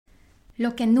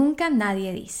Lo que nunca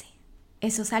nadie dice.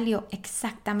 Eso salió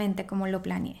exactamente como lo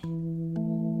planeé.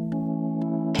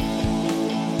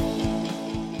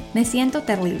 Me siento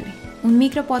terrible. Un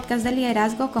micro podcast de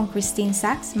liderazgo con Christine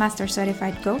Sachs, Master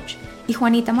Certified Coach, y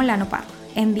Juanita Molano Parra,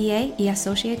 MBA y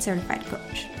Associate Certified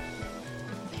Coach.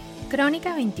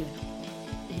 Crónica 21.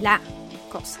 La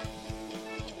cosa.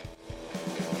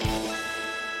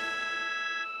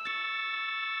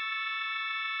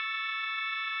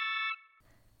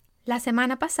 La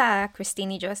semana pasada,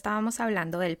 Christine y yo estábamos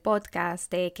hablando del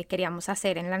podcast, de qué queríamos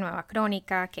hacer en la nueva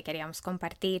crónica, qué queríamos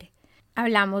compartir.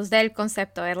 Hablamos del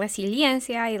concepto de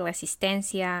resiliencia y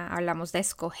resistencia, hablamos de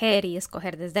escoger y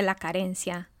escoger desde la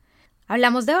carencia.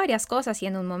 Hablamos de varias cosas y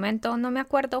en un momento no me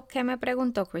acuerdo qué me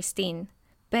preguntó Christine,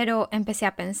 pero empecé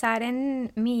a pensar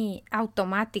en mi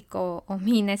automático o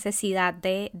mi necesidad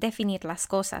de definir las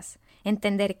cosas,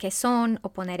 entender qué son o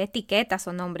poner etiquetas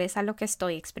o nombres a lo que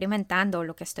estoy experimentando o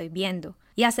lo que estoy viendo,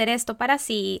 y hacer esto para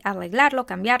así arreglarlo,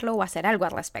 cambiarlo o hacer algo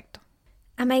al respecto.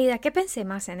 A medida que pensé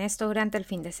más en esto durante el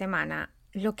fin de semana,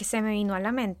 lo que se me vino a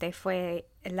la mente fue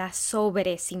la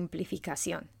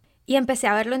sobresimplificación. Y empecé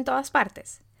a verlo en todas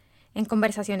partes. En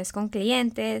conversaciones con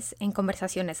clientes, en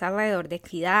conversaciones alrededor de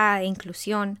equidad e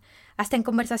inclusión, hasta en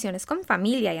conversaciones con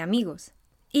familia y amigos.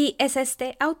 Y es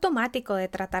este automático de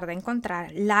tratar de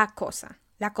encontrar la cosa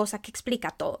que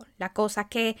explica todo, la cosa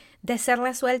que de ser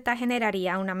resuelta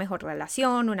generaría una mejor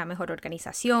relación, una mejor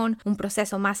organización, un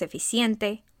proceso más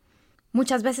eficiente.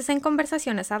 Muchas veces en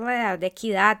conversaciones alrededor de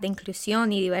equidad, de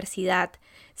inclusión y diversidad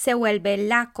se vuelve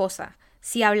la cosa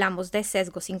si hablamos de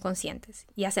sesgos inconscientes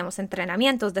y hacemos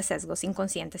entrenamientos de sesgos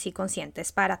inconscientes y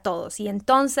conscientes para todos. Y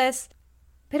entonces,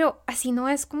 pero así no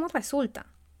es como resulta.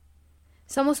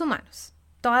 Somos humanos.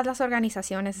 Todas las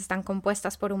organizaciones están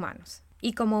compuestas por humanos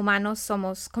y como humanos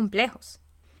somos complejos.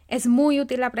 Es muy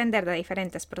útil aprender de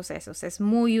diferentes procesos, es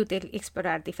muy útil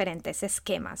explorar diferentes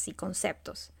esquemas y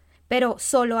conceptos. Pero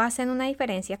solo hacen una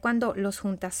diferencia cuando los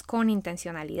juntas con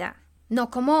intencionalidad.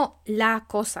 No como la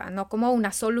cosa, no como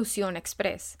una solución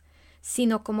express,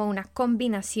 sino como una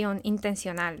combinación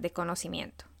intencional de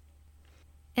conocimiento.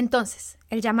 Entonces,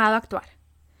 el llamado a actuar.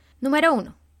 Número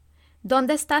 1.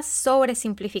 ¿Dónde estás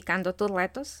sobresimplificando tus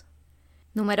retos?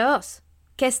 Número 2.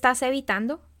 ¿Qué estás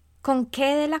evitando? ¿Con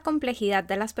qué de la complejidad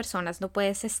de las personas no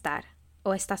puedes estar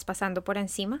o estás pasando por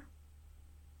encima?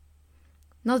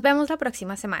 Nos vemos la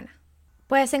próxima semana.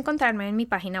 Puedes encontrarme en mi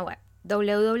página web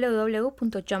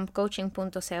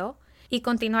www.jumpcoaching.co y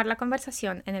continuar la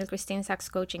conversación en el Christine Sachs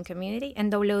Coaching Community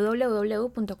en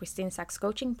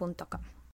www.christinesachscoaching.com.